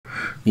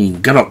The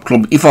Gallop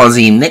Club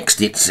Iffezheim next.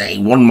 It's a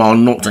 1 mile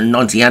 0 to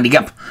 90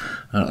 handicap.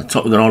 At the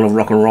top we've got All of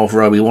Rock and Roll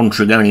for Obi-Wan,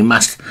 Trigoni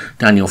Mast,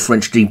 Daniel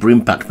French, Deeper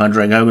Impact,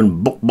 Padraig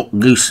Hogan, Buck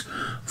Goose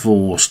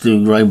for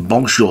Stu Gray,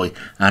 Bolshoi,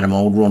 Adam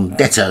Old,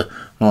 Rondetto,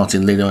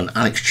 Martin Lido and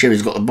Alex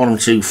Cherry's got the bottom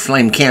two,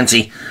 Flame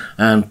County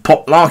and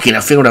Pop Larkin,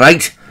 a field of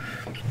 8.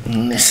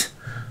 And this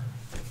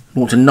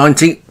 0 to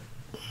 90.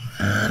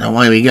 And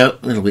away we go,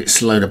 a little bit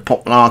slow to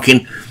Pop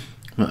Larkin.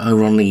 But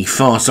over on the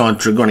far side,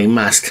 Trigoni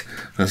Mast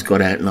has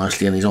got out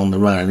nicely and he's on the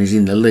road and he's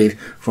in the lead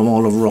from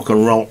All of Rock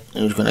and Roll,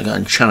 who's going to go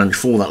and challenge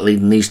for that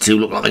lead, and these two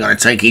look like they're going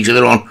to take each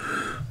other on,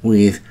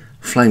 with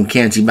Flame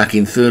County back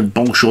in third,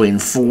 Bolshoi in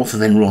fourth,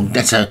 and then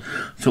Rondetto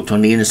tucked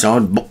on the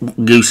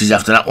inside. Goose is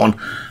after that one,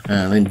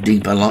 and then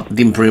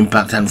Dimper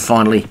Impact, and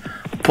finally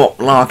Pop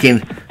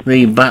Larkin,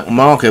 the back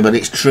marker. But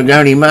it's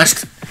Trigoni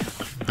Mast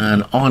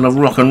and Isle of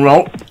Rock and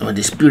Roll who are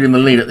disputing the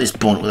lead at this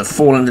point, with a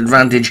 4-length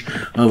advantage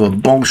over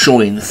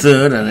Bolshoi in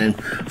third, and then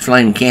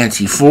Flame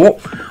County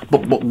fourth.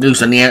 Buck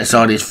Goose on the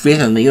outside is fifth,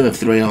 and the other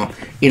three are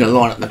in a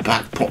line at the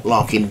back. Pop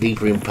Larkin,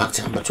 Deeper Impact,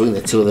 and between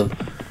the two of them,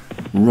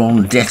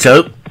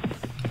 Rondetto.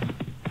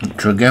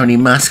 Trigoni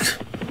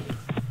Mast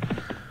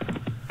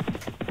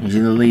is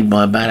in the lead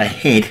by about a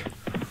head,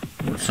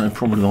 so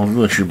probably by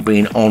virtue of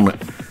being on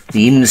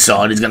the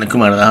inside, he's going to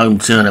come out of the home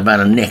turn about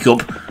a neck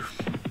up.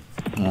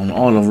 On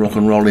Isle of Rock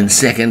and Roll in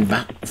second,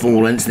 back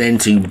 4 lengths then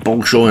to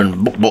Bolshoi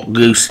and Buck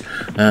Goose,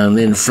 and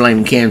then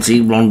Flame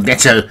County.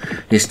 Rondetto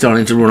is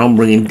starting to run on,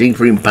 bringing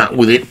Deeper Impact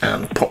with it,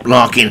 and Pop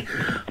Larkin,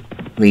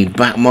 the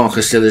back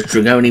marker, still as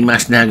Trigoni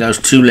Mast now goes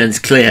 2 lengths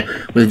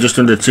clear with just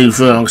under 2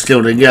 furlongs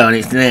still to go, and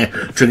it's there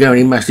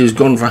Trigoni Mast who's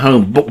gone for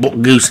home. Buck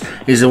Goose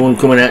is the one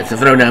coming out to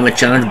throw down the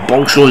challenge.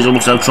 Bolshoi is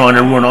also trying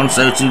to run on,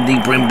 so too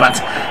Deeper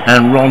Impact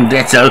and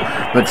Rondetto,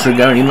 but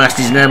Trigoni Mast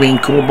is now being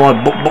caught by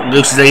Buck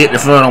Goose as they hit the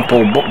furlong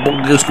pole.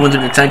 Buck Goose coming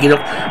to take it up,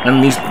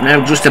 and he's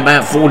now just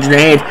about forging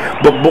ahead.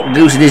 Buck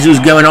Goose it is who's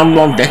going on.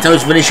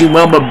 Rondetto's finishing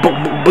well, but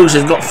Buck Goose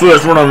has got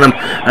first run on them,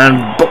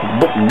 and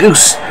Buck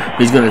Goose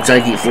is going to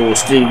take it for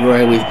Stu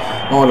Gray, with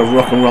Isle of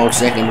Rock and Roll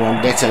second,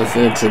 Rondetto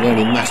third,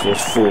 Trigoni Mast was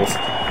fourth,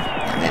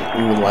 and then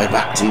all the way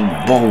back to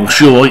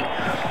Bolshoi.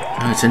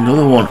 That's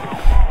another one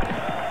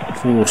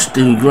for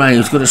Stu Gray,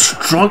 who's got a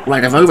strike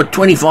rate of over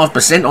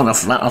 25% on a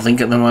flat, I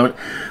think, at the moment,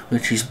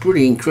 which is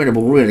pretty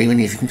incredible, really, when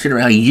you consider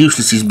how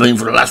useless he's been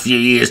for the last few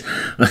years.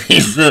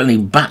 He's certainly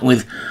back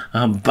with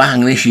a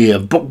bang this year.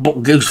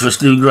 Buck Goose for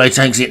Stu Gray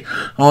takes it.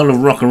 Isle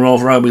of Rock and Roll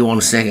for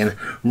Obi-Wan second.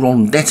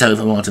 Rondetto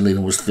for Martin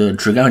Leader was third.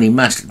 Trigoni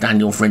Mast,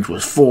 Daniel French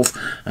was fourth.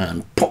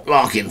 And Pop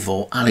Larkin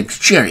for Alex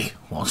Cherry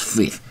was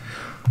fifth.